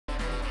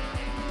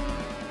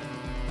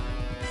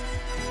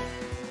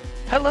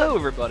Hello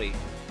everybody,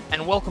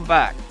 and welcome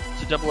back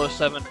to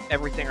 007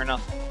 Everything or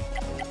Nothing.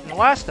 In the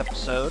last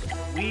episode,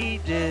 we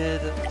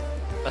did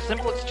a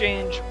simple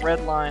exchange,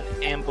 redline,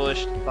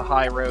 ambushed, the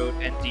high road,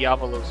 and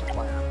Diavolo's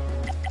plan.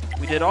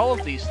 We did all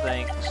of these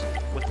things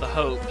with the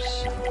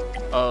hopes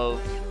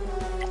of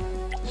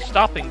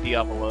stopping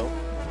Diavolo,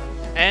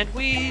 and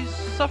we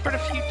suffered a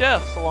few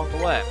deaths along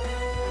the way.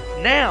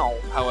 Now,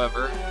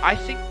 however, I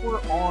think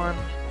we're on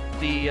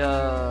the,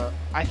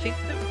 I think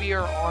that we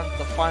are on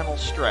the final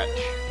stretch.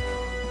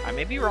 I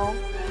may be wrong,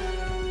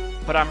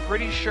 but I'm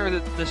pretty sure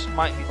that this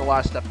might be the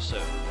last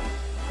episode.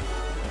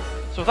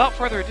 So without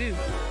further ado,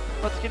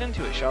 let's get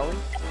into it, shall we?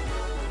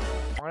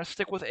 We're going to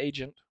stick with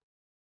Agent,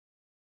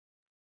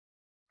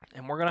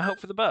 and we're going to hope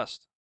for the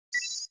best.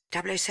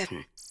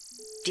 007.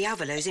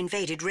 Diavolo's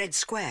invaded Red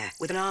Square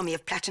with an army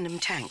of platinum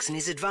tanks and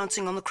is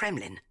advancing on the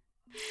Kremlin.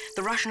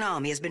 The Russian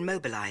army has been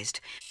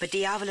mobilized, but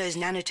Diavolo's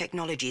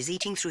nanotechnology is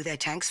eating through their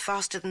tanks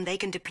faster than they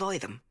can deploy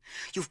them.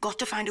 You've got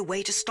to find a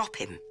way to stop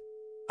him.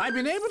 I've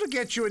been able to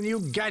get you a new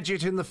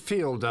gadget in the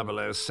field,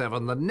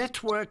 007, the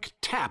Network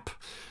TAP.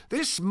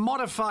 This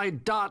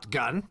modified dart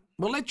gun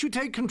will let you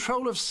take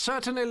control of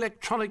certain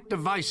electronic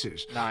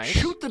devices. Nice.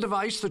 Shoot the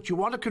device that you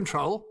want to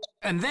control,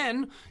 and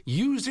then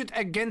use it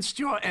against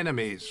your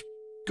enemies.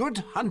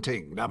 Good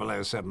hunting,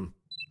 007.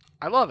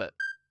 I love it.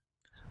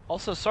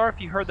 Also, sorry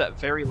if you heard that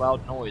very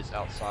loud noise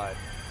outside.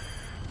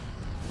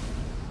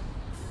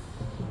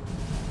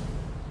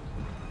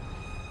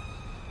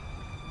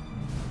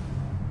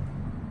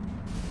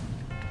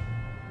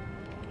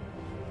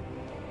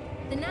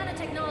 The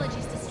nanotechnology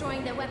is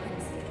destroying their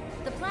weapons.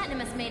 The platinum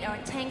has made our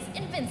tanks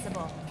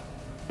invincible.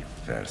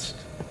 First,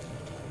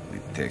 we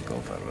take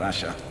over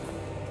Russia.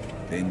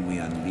 Then we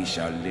unleash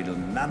our little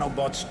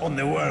nanobots on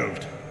the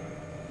world.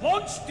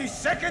 Launch the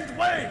second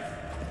wave!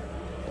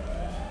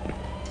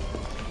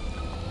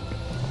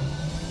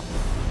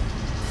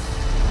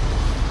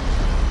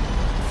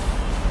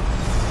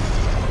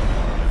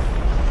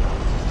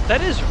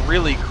 That is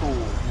really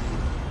cool.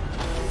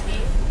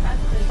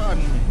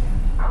 Pardon me.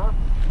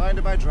 Mind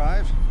if I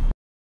drive?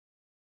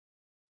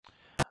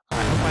 I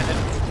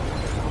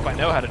hope I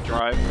know how to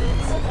drive.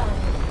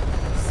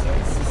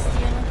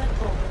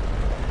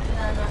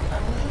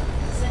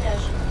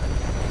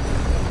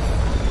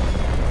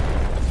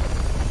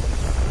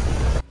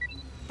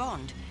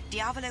 Bond,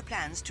 Diavolo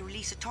plans to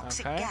release a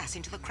toxic Okay. gas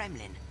into the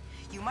Kremlin.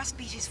 You must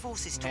beat his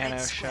forces to Nano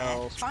Red Square,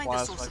 shells, find the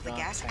plasma source of the gun,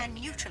 gas, tank. and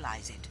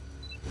neutralize it.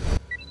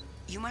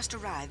 You must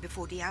arrive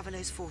before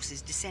Diavolo's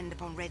forces descend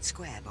upon Red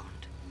Square, Bond.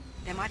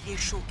 There might be a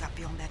shortcut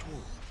beyond that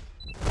wall.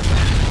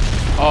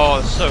 Oh,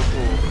 it's so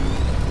cool.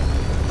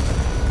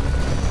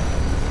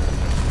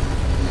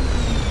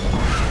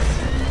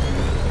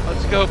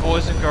 Let's go,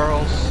 boys and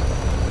girls.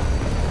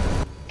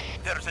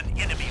 There's an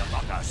enemy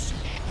among us.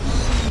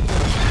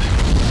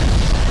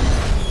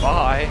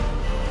 Bye.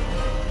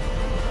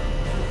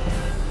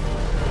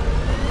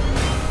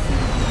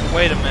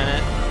 Wait a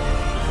minute.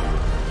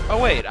 Oh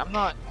wait, I'm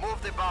not...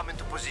 Move the bomb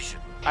into position.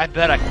 I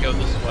bet I can go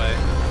this way.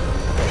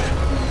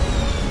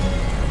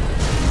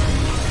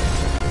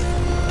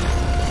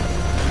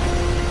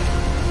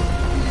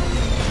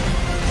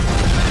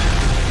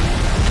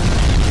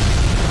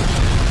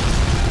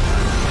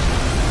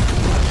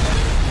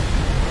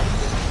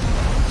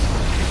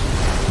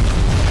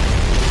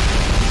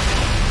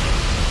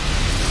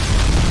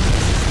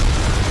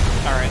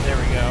 Alright, there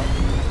we go.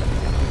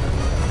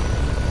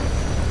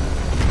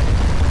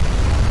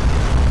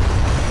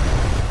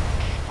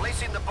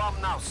 Placing the bomb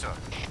now, sir.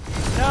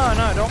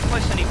 No, don't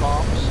place any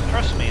bombs.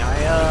 Trust me,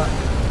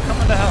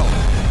 coming to help.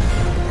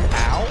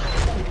 Ow.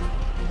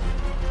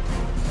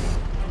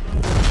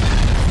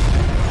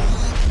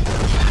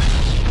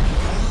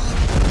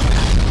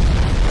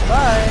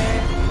 Bye.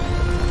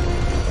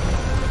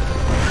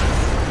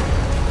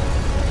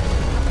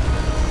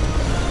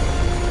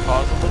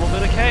 Cause a little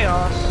bit of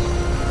chaos.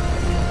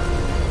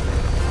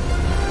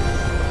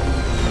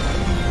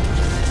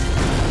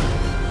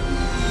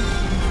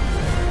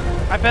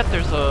 I bet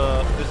there's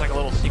like a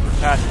little secret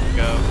path we can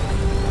go.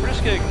 We're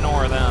just gonna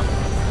ignore them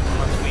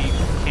unless we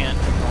can't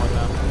ignore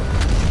them.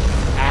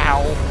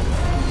 Ow!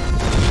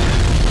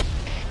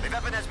 The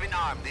weapon has been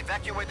armed.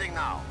 Evacuating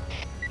now.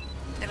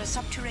 There are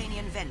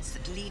subterranean vents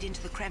that lead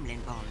into the Kremlin,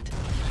 Bond.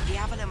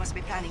 Diavolo must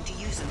be planning to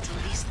use them to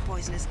release the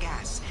poisonous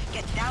gas.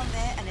 Get down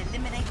there and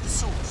eliminate the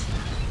source.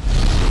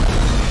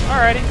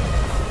 Alrighty,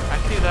 I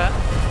can do that.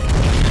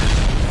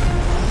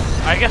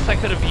 I guess I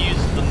could have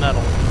used the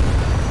metal.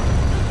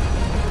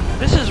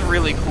 This is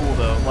really cool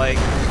though, like,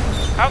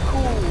 how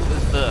cool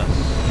is this?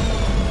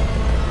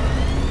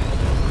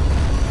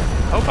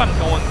 Hope I'm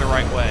going the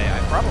right way, I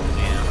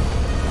probably am.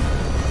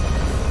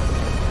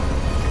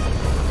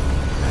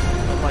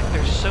 But like,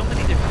 there's so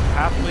many different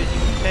pathways you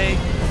can take.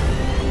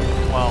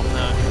 Well,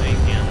 no, you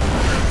can't.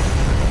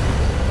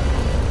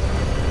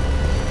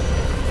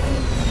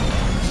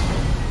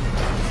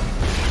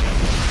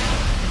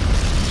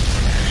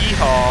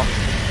 Yeehaw.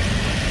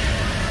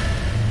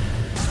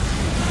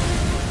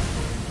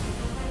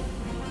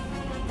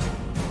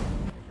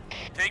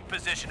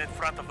 position in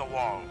front of the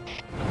wall.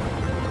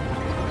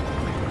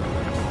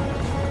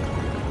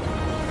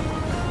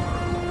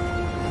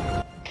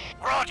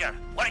 Roger,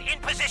 we're in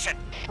position.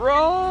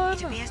 Run!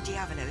 It appears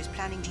Diavolo is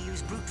planning to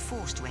use brute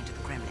force to enter the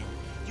Kremlin.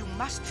 You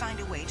must find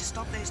a way to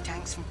stop those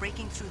tanks from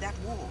breaking through that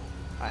wall.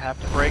 I have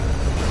to break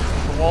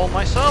the wall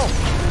myself.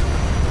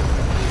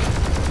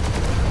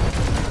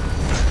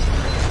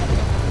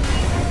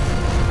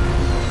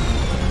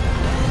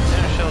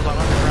 Nano shells on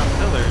underground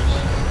pillars.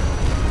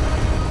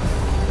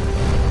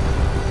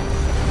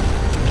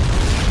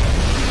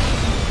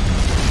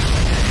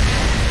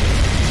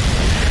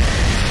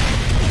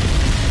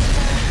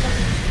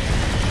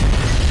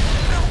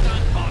 Well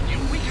done, Bond. You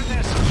weaken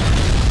their support.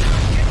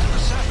 Get to the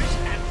surface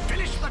and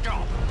finish the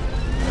job.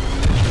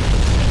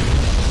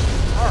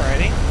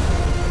 Alrighty.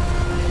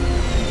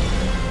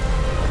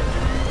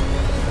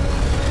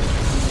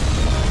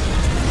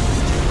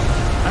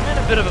 I'm in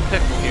a bit of a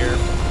pickle here,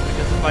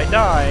 because if I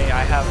die,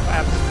 I have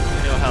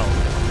absolutely no health.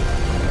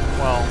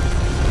 Well,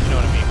 you know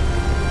what I mean.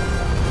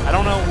 I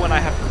don't know when I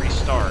have to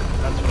restart.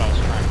 That's what I was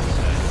trying to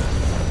say.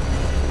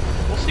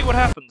 We'll see what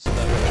happens, though.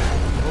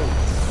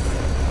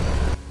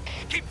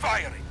 Keep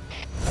firing.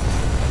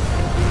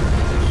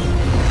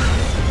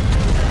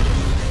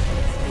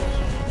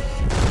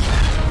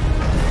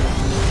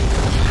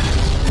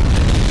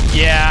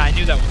 Yeah, I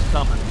knew that was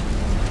coming.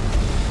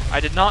 I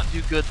did not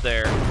do good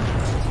there.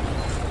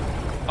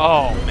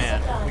 Oh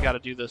man, we gotta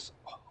do this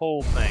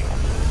whole thing.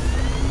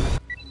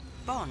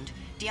 Bond,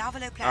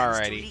 Diavolo plans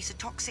Alrighty. to release a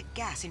toxic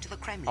gas into the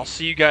Kremlin. I'll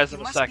see you guys in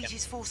You a must second. beat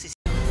his forces.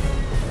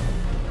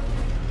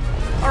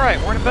 Alright,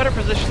 we're in a better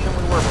position than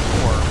we were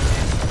before.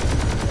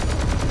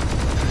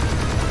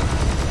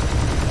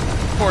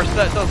 Of course,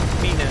 that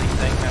doesn't mean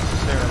anything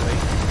necessarily.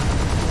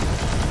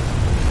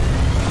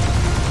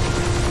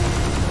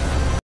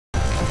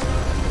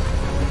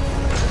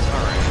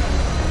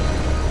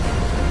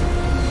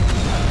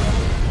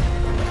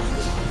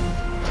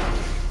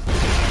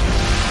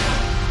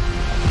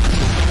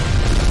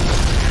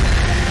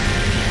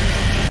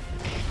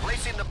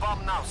 Placing the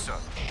bomb now, sir.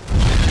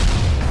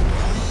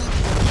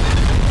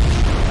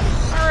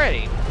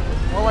 Alrighty.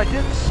 Well, I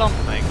did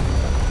something.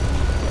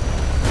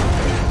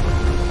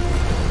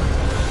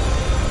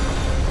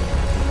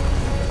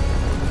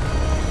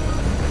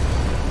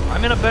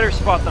 I'm in a better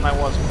spot than I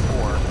was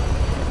before.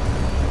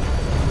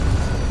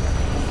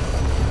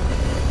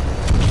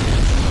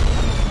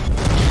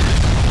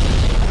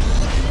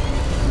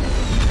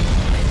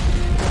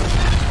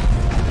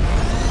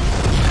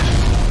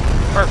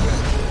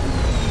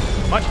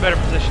 Perfect. Much better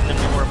position than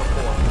we were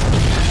before.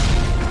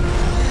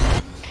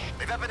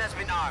 The weapon has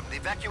been armed.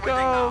 Evacuating Go,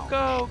 now.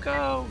 go,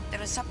 go!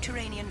 There are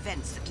subterranean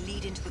vents that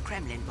lead into the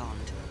Kremlin,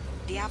 Bond.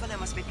 Diavolo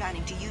must be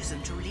planning to use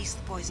them to release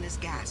the poisonous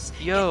gas.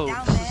 Yo, Get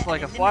down this there is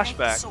like and a eliminate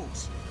the flashback.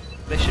 source.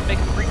 They should make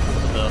a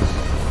prequel to this.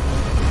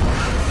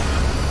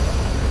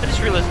 I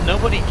just realized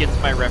nobody gets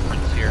my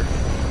reference here.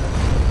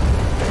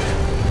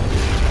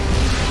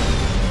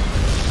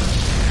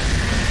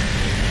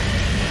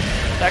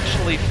 It's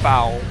actually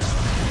foul.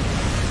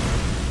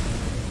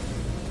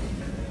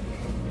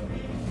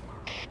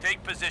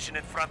 Take position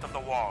in front of the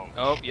wall.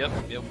 Oh, yep,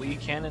 we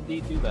can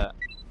indeed do that.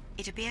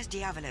 It appears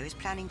Diavolo is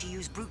planning to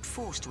use brute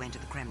force to enter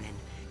the Kremlin.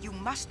 You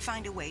must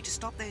find a way to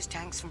stop those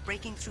tanks from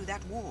breaking through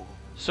that wall.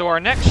 So our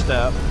next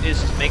step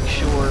is to make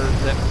sure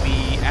that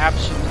we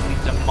absolutely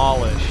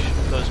demolish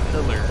those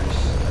pillars.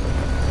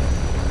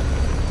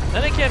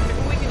 Then again,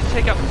 maybe we need to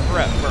take out the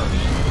threat first.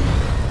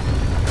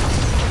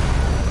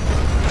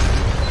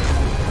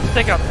 Let's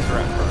take out the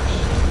threat first.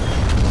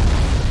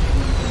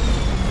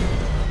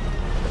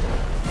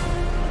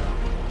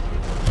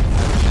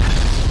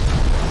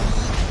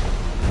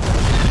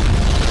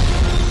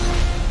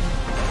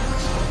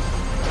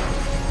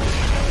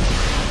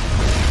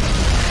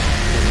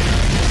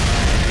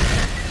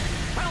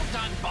 Well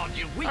done, Bond.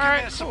 You weaken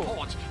Alright, their cool.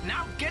 support.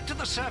 Now get to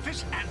the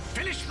surface and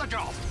finish the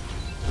job.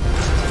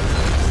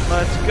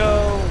 Let's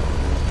go.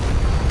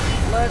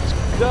 Let's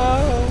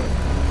go.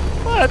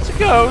 Let's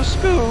go,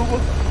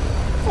 Scoob.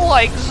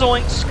 Like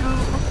Zoink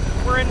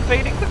Scoob, we're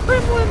invading the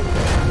Kremlin.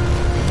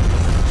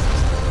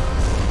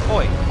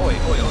 Oi, oi, oi,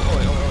 oi,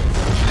 oi, oi, oi.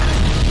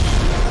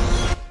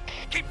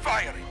 Keep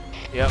firing.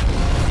 Yep.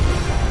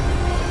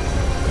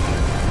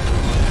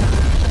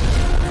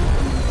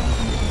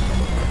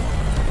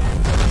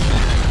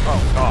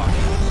 Oh gosh.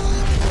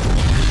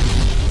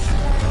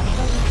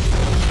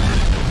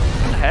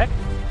 What the heck?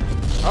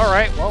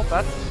 Alright, well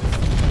that's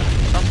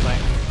something.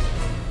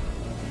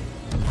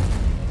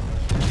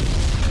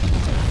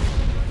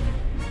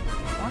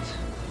 What?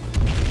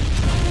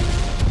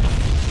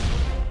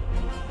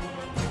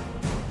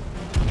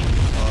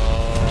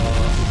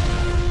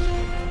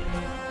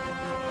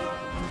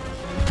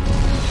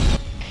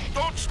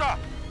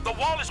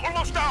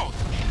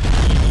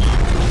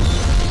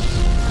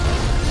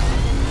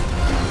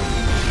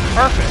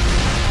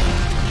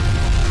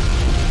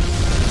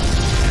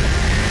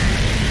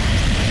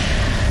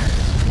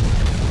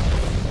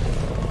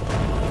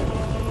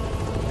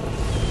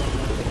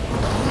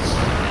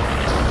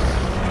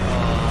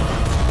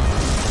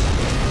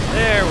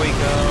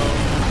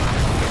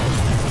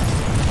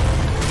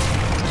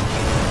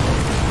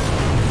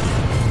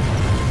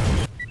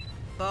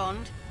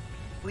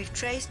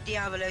 traced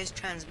Diavolo's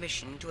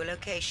transmission to a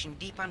location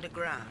deep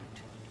underground.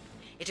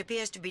 It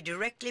appears to be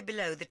directly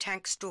below the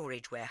tank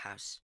storage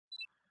warehouse.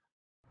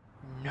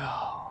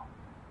 No.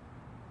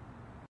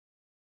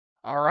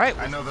 Alright.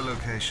 I know the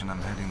location.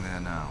 I'm heading there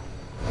now.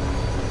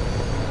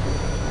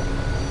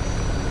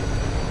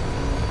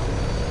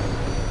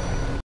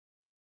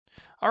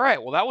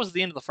 Alright, well that was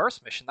the end of the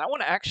first mission. That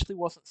one actually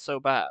wasn't so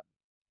bad.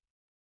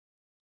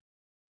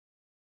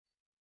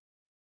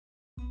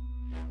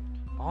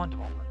 Bond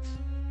moments.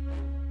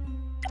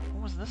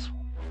 What was this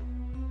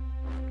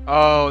one?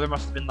 Oh, there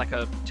must have been like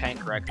a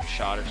tank wreck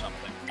shot or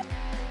something.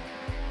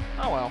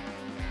 Oh well.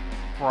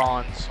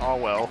 Bronze. Oh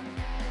well.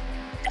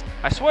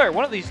 I swear,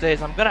 one of these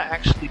days I'm gonna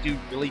actually do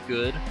really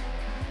good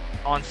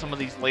on some of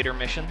these later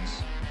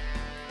missions.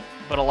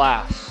 But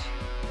alas,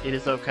 it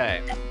is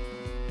okay.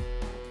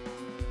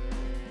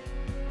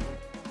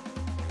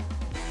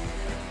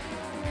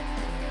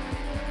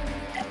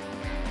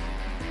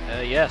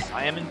 Yes,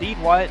 I am indeed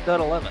Wyatt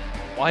Dud 11.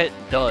 Wyatt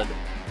Dud.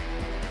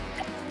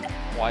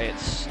 Wyatt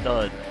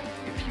Stud,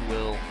 if you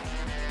will.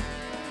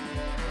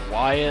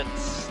 Wyatt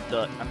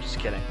Stud. I'm just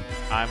kidding.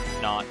 I'm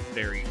not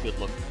very good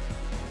looking.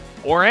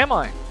 Or am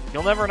I?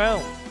 You'll never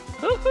know.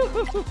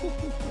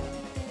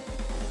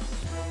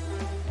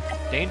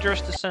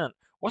 Dangerous Descent.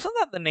 Wasn't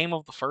that the name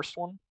of the first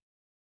one?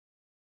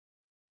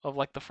 Of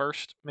like the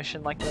first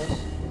mission like this?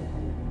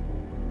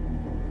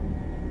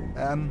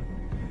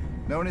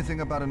 Know anything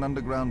about an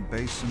underground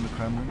base in the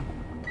Kremlin?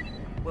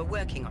 We're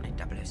working on it,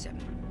 007.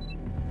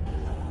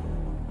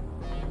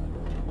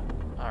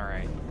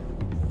 Alright.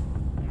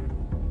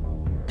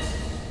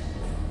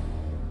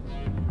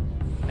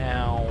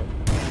 Now...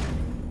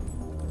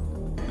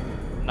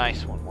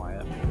 Nice one,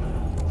 Wyatt.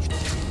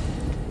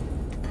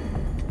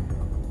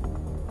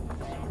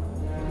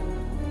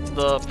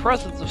 The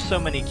presence of so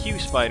many Q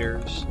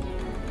spiders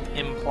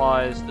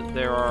implies that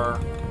there are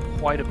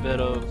quite a bit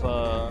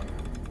of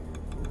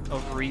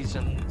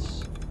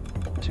reasons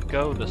to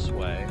go this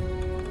way.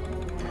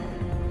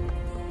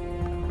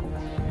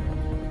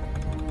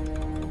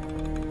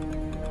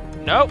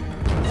 Nope.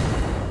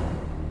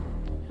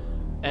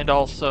 And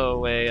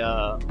also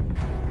a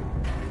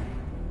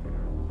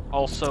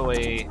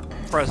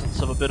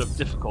presence of a bit of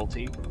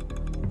difficulty.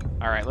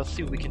 Alright, let's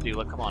see what we can do.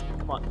 Look, come on,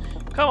 come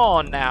on. Come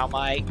on now,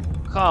 mate.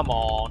 Come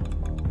on.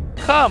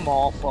 Come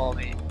on for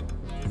me.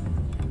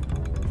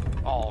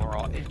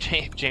 Alright, if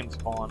James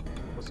Bond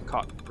was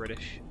caught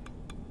British.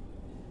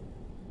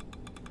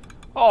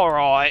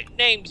 Alright,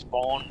 name's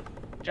Bond.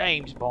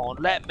 James Bond,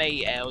 let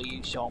me tell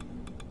you something.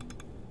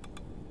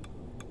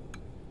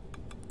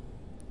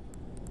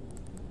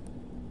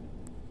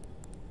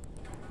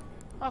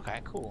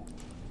 Okay, cool.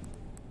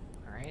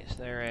 Alright, is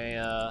there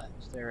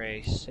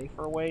a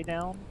safer way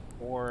down?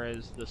 Or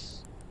is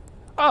this...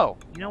 Oh,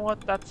 you know what?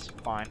 That's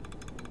fine.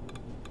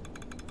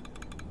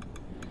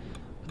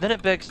 But then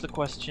it begs the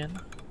question...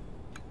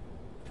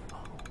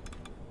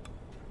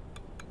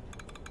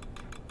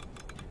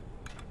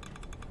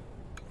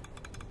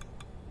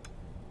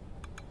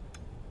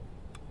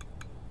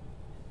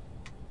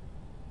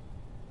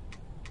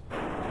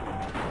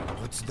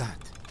 What's that?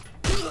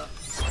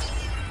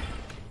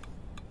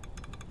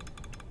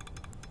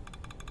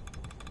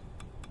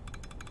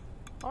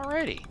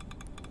 Alrighty.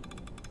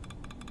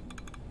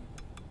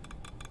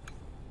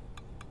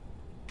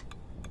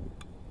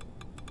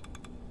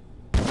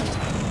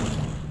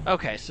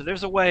 Okay, so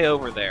there's a way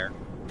over there.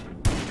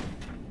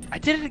 I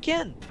did it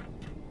again.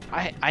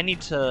 I need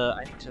to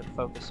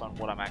focus on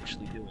what I'm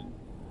actually doing.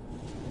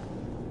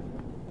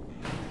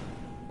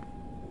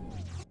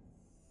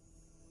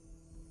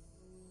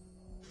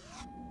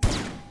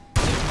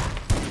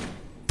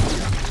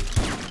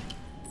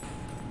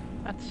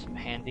 That's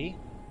handy.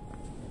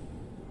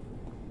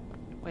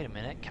 Wait a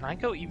minute, can I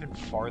go even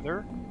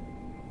farther?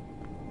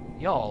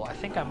 Y'all, I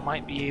think I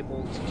might be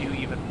able to do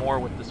even more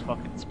with this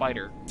fucking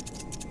spider.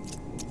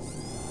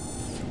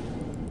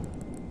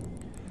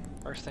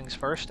 First things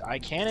first, I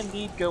can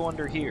indeed go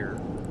under here.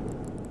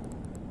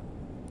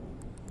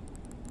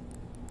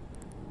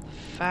 The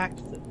fact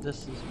that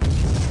this is...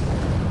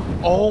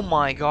 Oh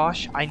my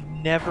gosh, I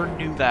never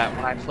knew that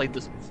when I played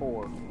this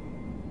before.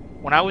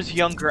 When I was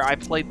younger, I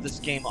played this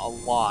game a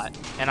lot,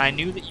 and I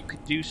knew that you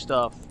could do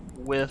stuff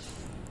with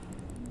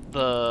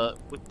the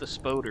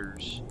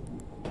spoders,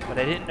 but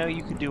I didn't know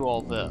you could do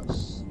all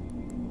this.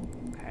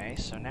 Okay,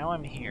 so now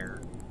I'm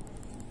here.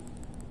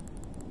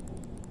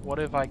 What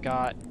have I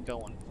got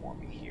going for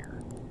me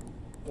here?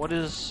 What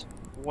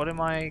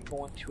am I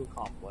going to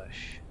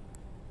accomplish?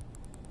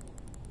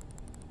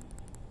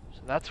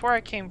 So that's where I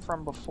came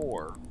from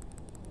before.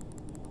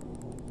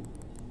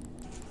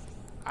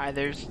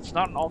 It's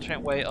not an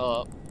alternate way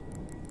up.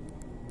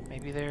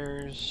 Maybe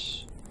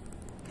there's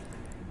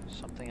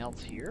something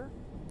else here?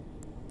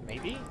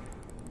 Maybe?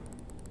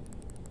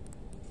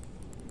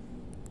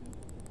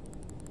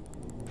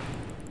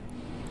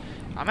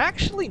 I'm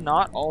actually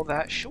not all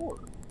that sure.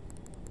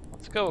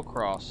 Let's go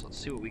across. Let's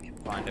see what we can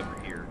find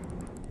over here.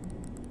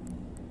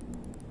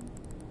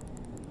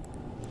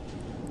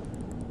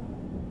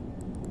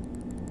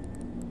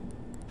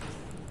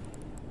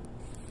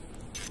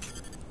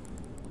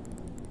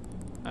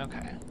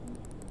 Okay.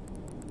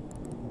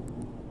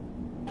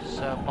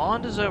 So,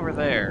 Bond is over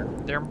there.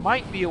 There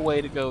might be a way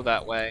to go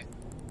that way.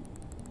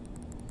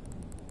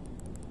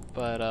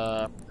 But,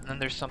 and then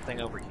there's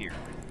something over here.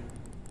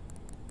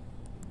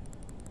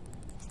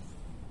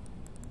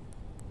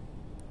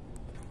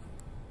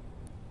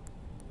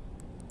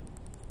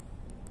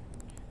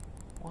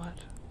 What?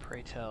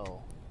 Pray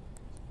tell.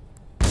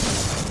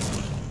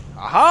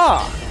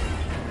 Aha!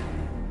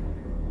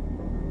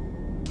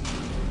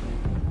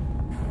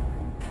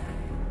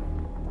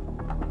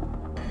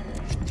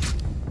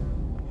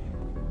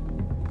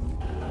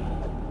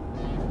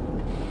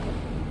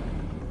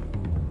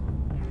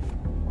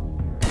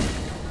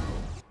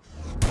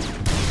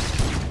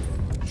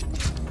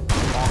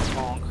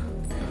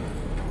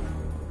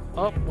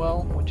 Oh,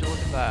 well, would you look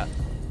at that?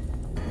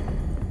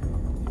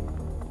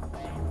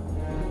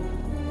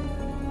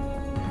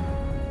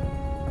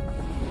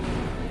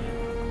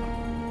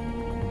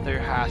 There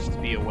has to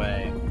be a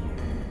way.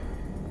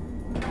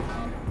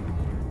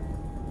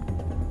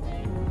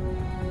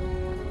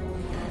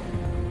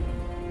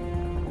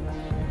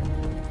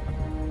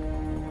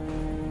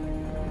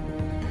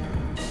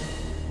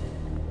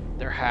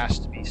 There has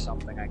to be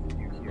something I can do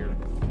here.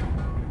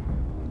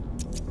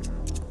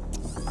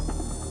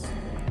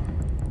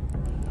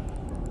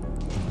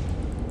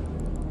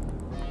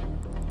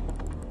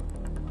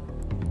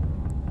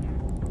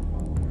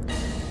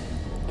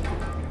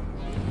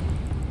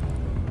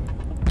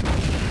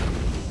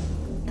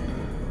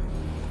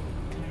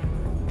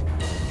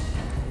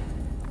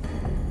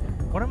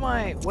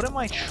 What am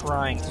I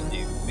trying to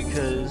do?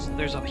 Because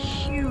there's a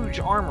huge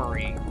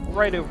armory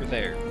right over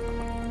there.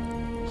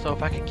 So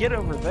if I could get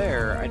over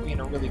there, I'd be in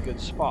a really good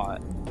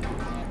spot.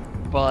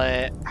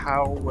 But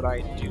how would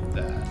I do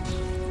that?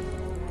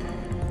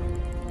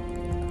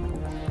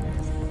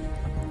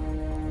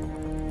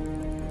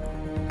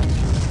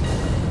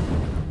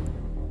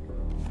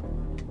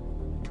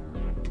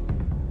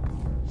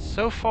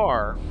 So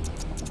far,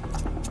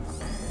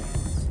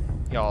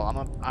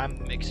 y'all,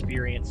 I'm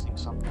experiencing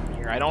something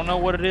here. I don't know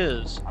what it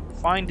is. I'm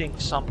finding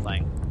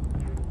something.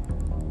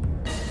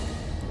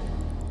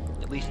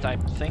 At least I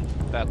think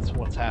that's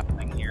what's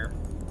happening here.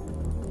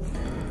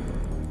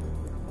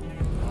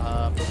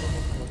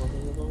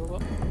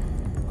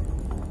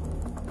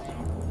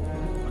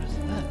 What is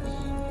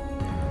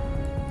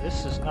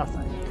this? This is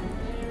nothing.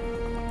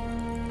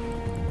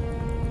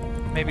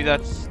 Maybe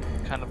that's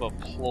kind of a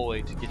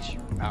ploy to get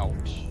you out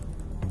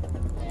of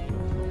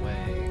the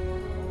way.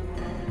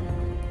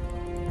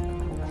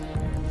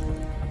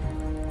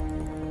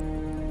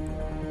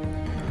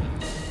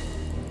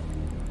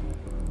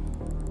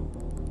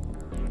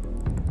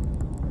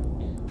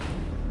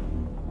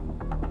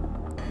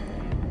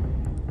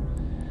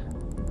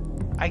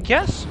 I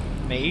guess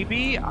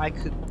maybe I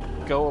could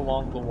go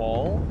along the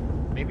wall.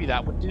 Maybe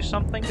that would do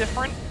something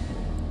different.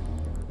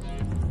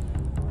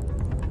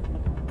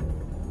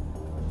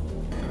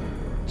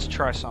 Let's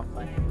try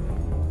something.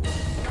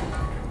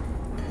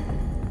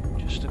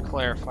 Just to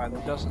clarify,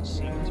 there doesn't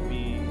seem to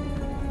be...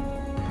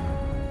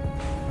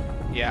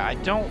 Yeah, I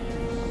don't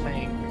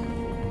think...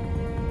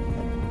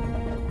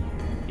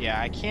 Yeah,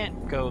 I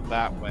can't go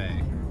that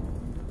way.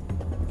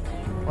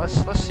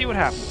 Let's see what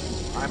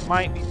happens. I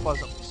might be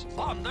pleasantly surprised.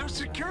 Bond, those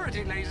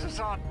security lasers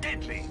are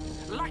deadly.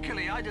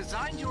 Luckily, I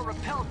designed your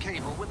rappel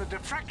cable with a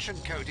diffraction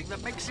coating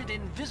that makes it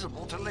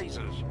invisible to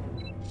lasers.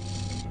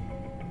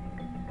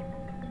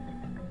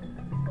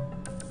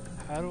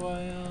 How do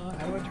I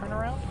turn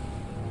around?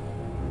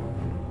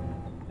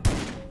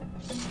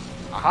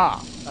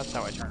 Aha! That's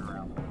how I turn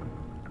around.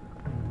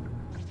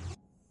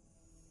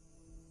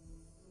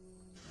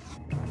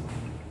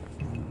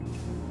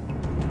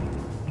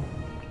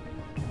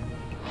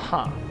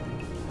 Huh.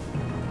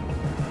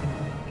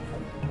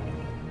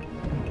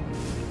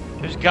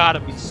 There's gotta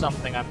be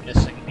something I'm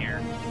missing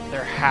here.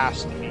 There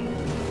has to be.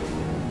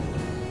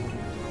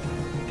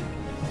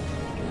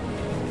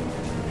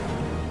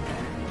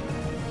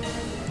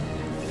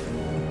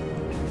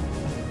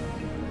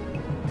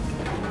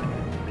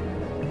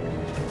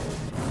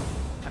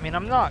 I mean,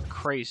 I'm not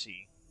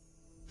crazy.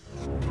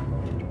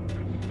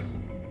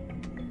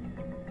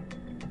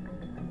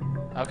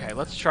 Okay,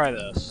 let's try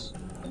this.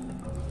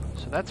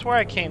 So that's where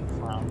I came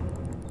from.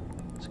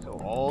 Let's go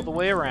all the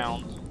way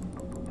around.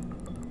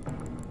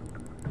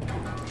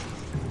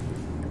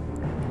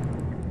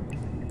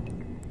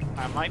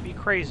 I might be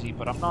crazy,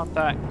 but I'm not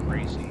that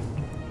crazy.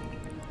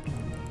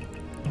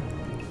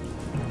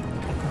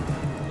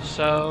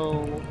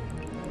 So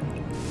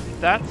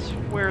that's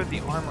where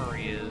the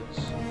armory is.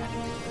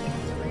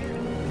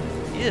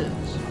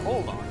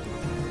 Hold on.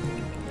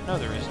 No,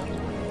 there isn't.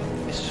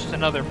 It's just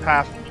another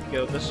path to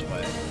go this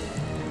way.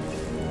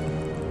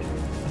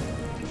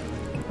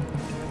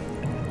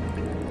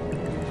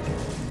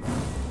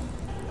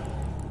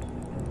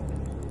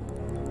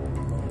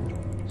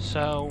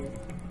 So,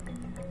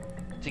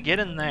 to get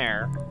in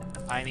there,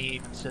 I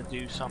need to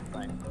do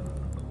something.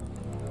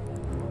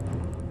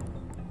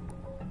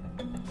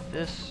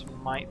 This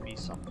might be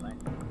something.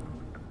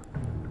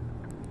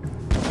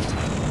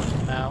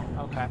 No?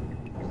 Okay.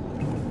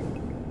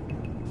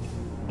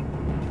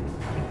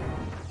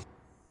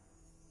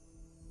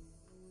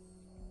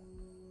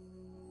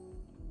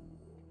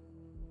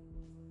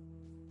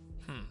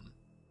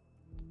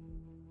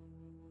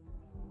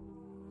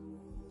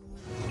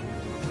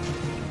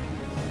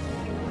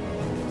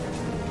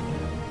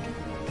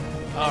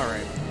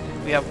 Alright.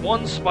 We have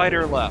one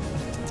spider left.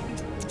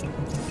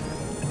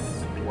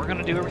 We're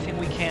gonna do everything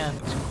we can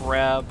to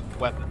grab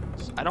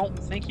weapons. I don't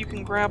think you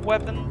can grab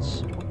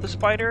weapons with the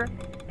spider.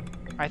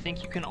 I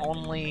think you can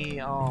only,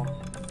 I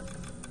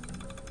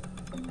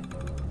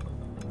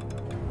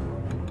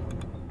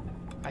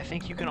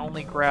think you can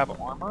only grab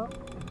armor.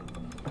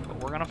 But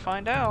we're gonna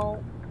find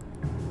out.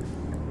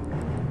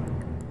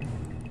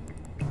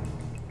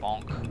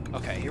 Bonk.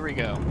 Okay, here we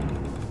go.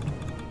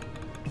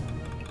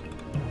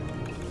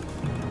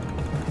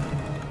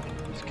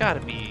 There's gotta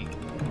be...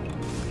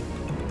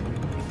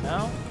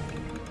 No?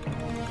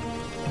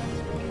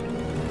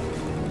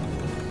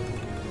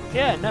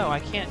 Yeah, no, I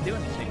can't do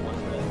anything with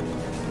it.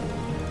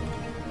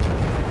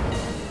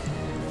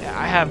 Yeah,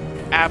 I have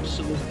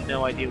absolutely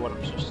no idea what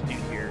I'm supposed to do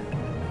here.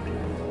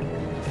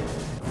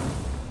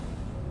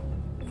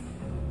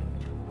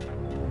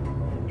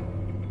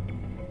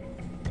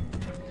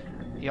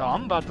 Yo,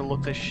 I'm about to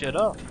look this shit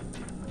up.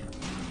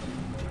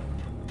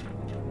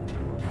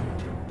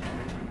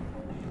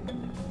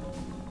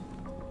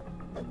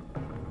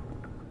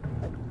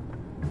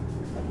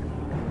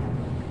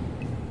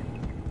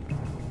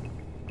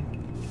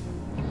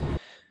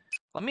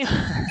 Let me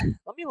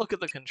let me look at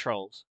the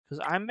controls,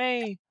 because I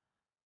may...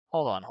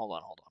 Hold on.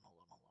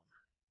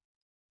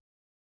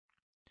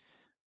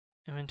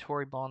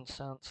 Inventory, bond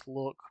sense,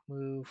 look,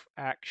 move,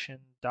 action,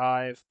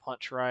 dive,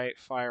 punch right,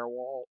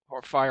 firewall,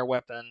 or fire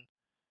weapon.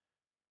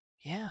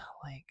 Yeah,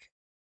 like...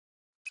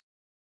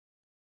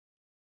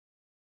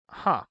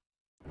 Huh.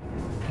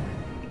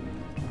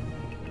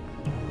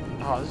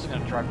 Oh, this is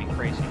gonna drive me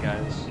crazy,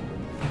 guys.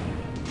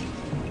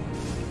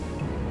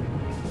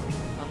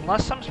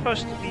 Unless I'm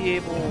supposed to be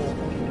able...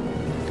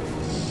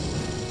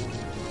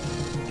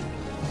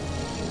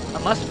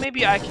 Unless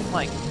maybe I can,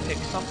 like, pick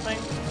something.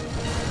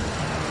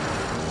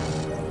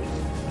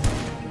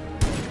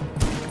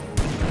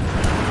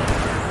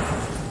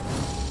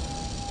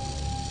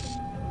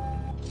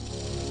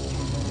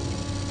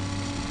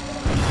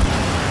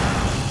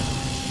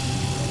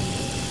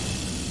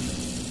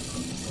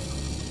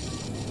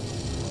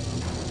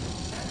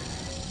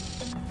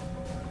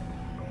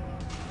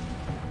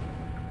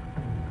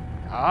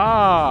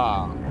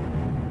 Ah.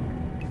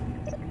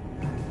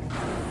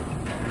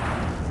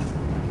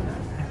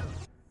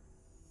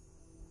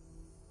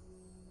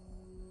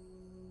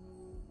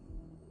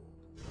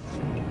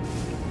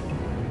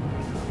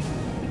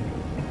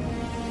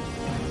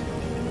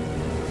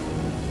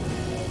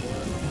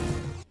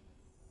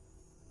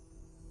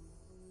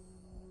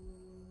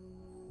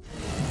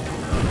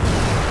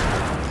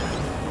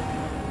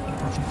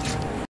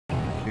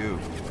 Hugh,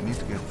 I need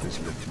to get this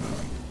lift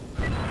moving.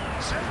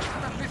 Search for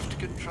the lift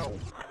control.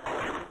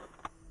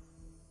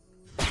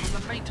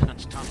 From the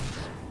maintenance tunnels.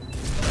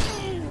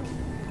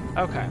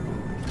 Okay.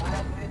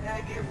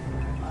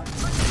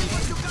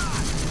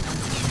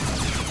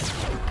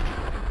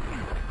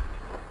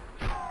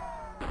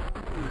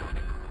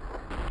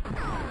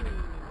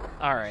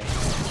 Alright.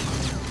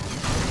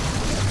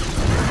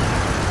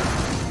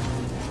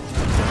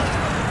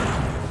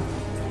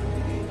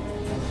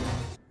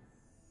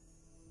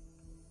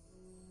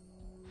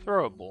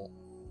 Throwable.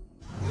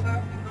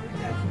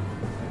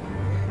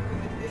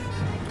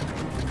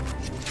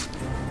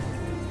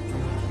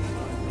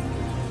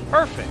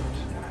 Perfect.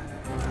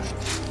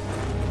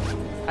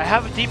 I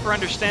have a deeper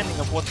understanding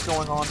of what's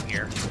going on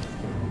here.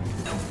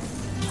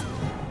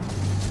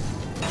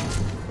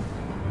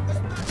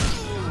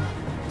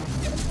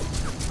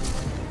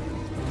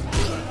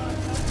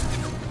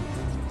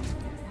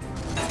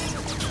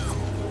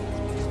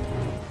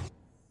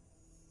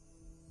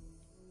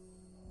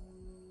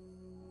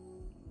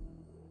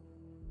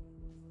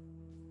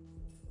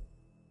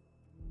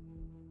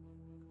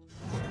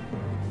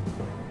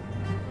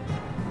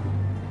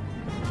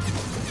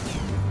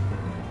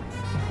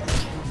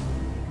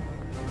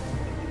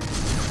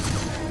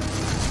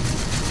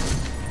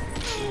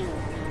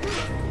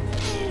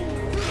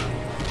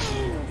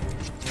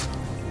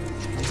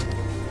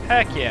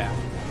 Heck yeah.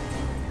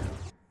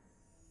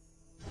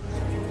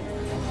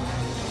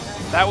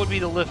 That would be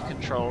the lift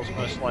controls,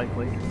 most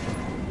likely.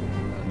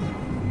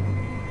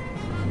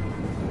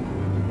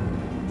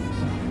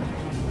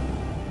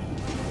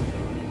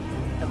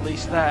 At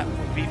least that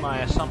would be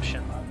my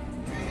assumption.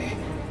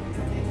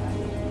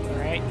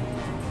 Alright.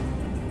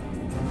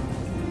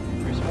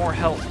 There's more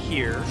health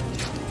here.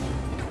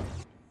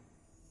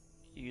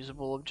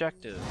 Usable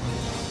objective.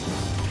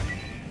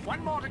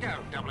 One more to go,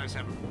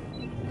 007.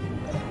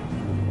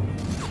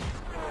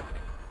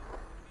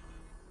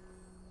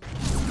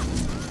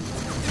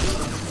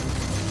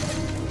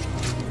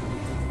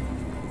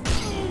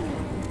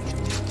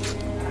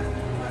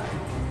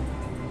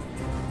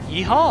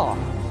 Yeehaw!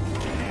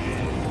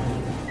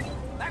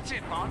 That's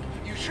it, Bond.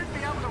 You should be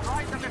able to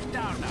ride the lift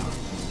down now.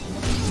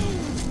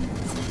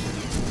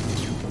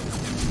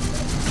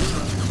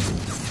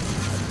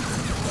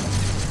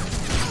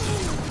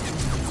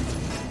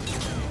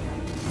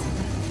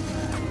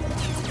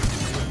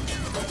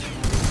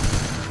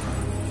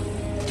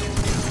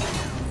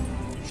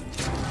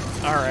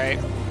 Alright.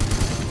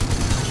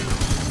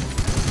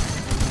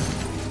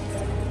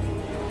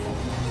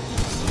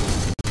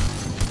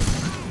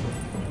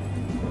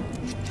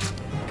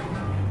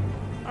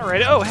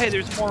 Alright, oh, hey,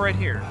 there's more right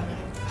here.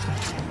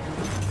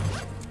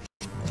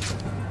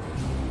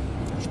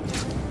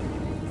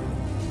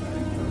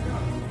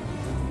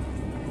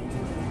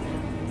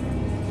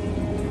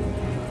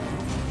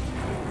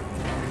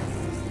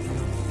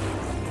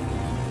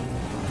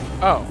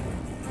 Oh.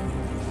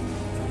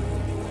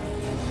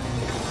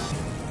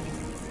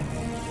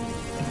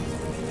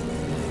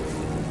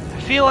 I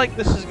feel like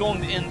this is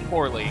going to end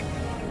poorly.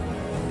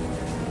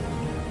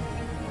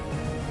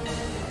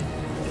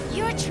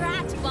 You're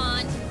trapped,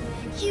 Bond.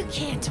 You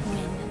can't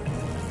win.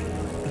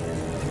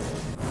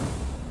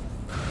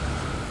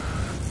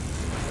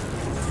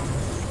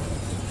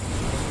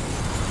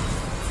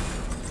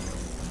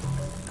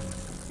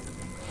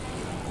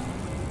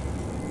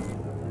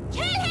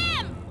 Kill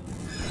him!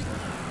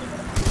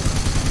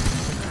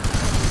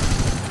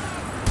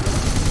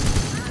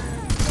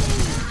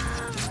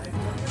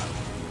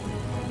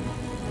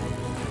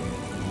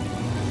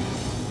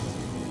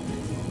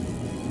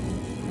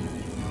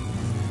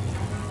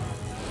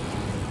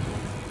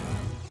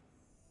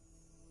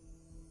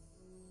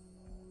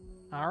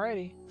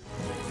 Alrighty.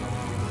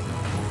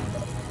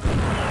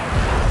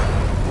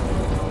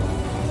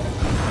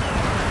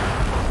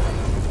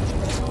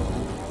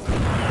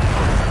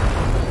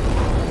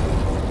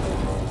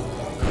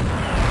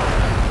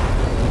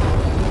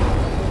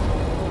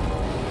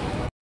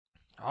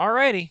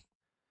 Alrighty.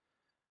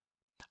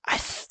 I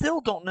still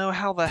don't know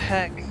how the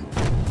heck...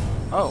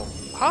 Oh,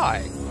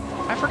 hi.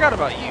 I forgot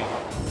about you.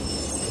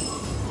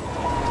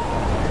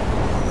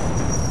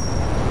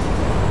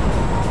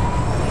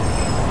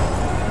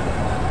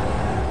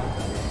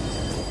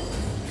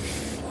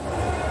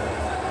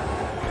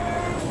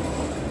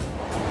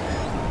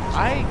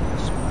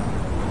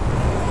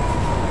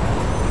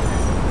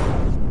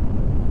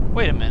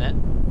 Wait a minute.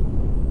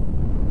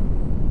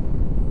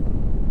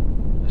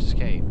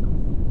 Escape.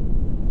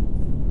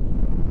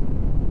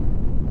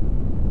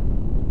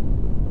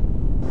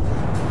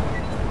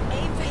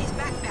 Aim for his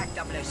backpack,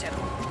 007.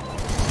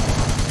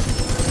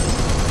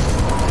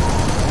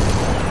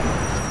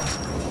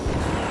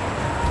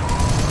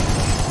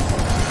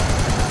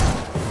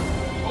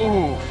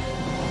 Ooh.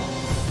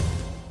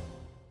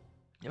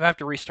 If I have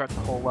to restart the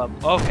whole level.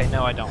 Okay,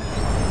 no, I don't.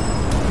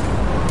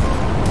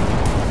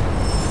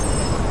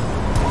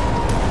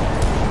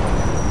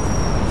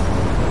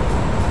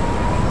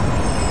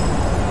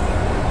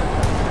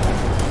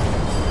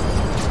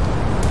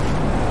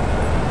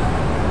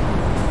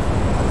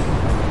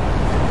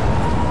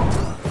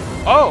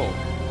 Oh!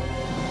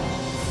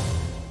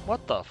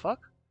 What the fuck?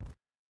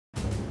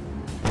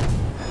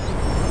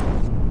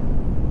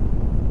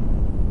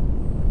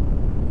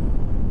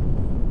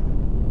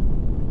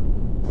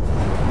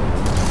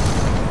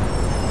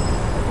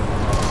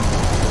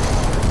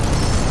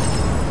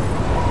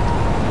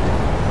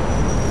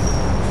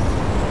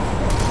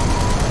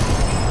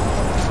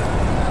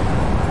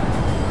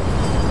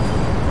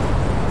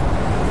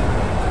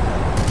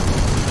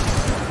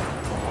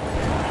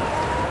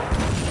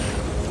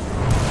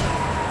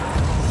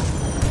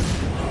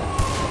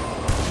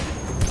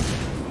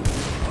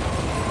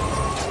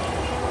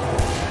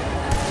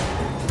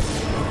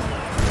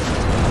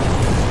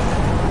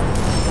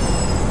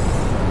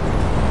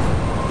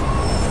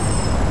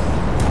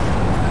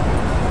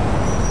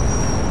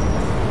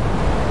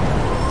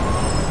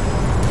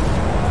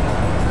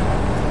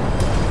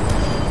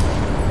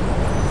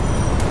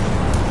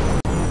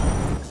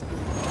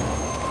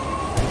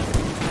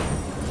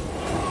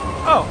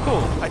 Oh,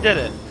 cool. I did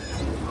it.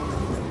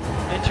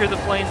 Enter the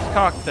plane's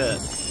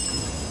cockpit.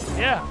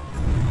 Yeah,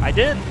 I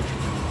did.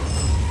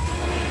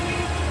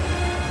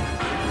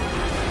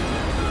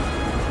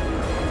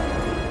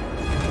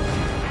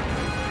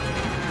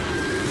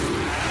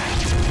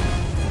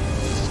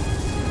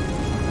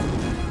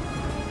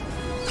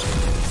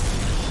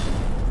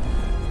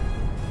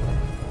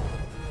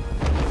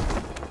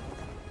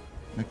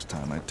 Next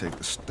time I take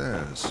the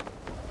stairs.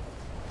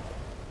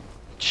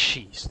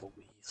 Jeez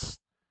Louise.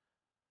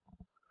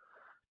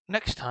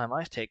 Next time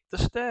I take the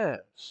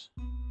stairs.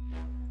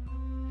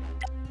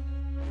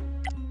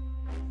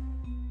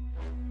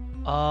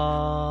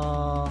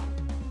 I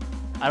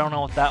don't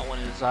know what that one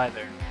is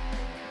either.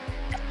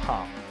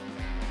 Huh.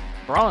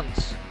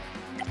 Bronze.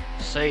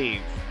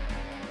 Save.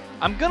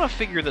 I'm gonna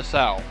figure this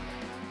out.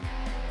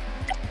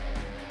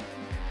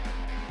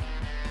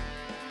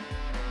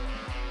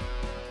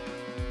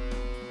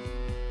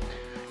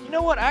 You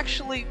know what?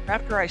 Actually,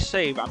 after I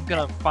save, I'm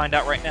gonna find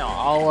out right now.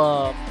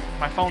 I'll,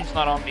 my phone's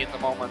not on me at the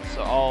moment,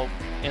 so I'll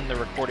end the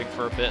recording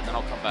for a bit, and then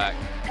I'll come back.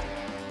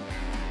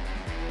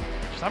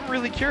 'Cause I'm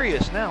really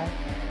curious now.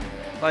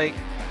 Like,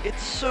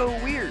 it's so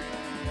weird.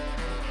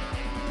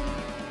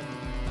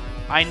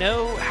 I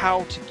know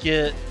how to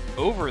get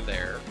over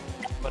there,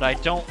 but I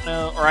don't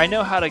know, or I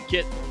know how to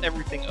get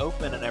everything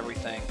open and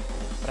everything,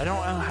 but I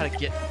don't know how to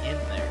get in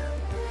there.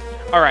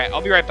 Alright,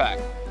 I'll be right back.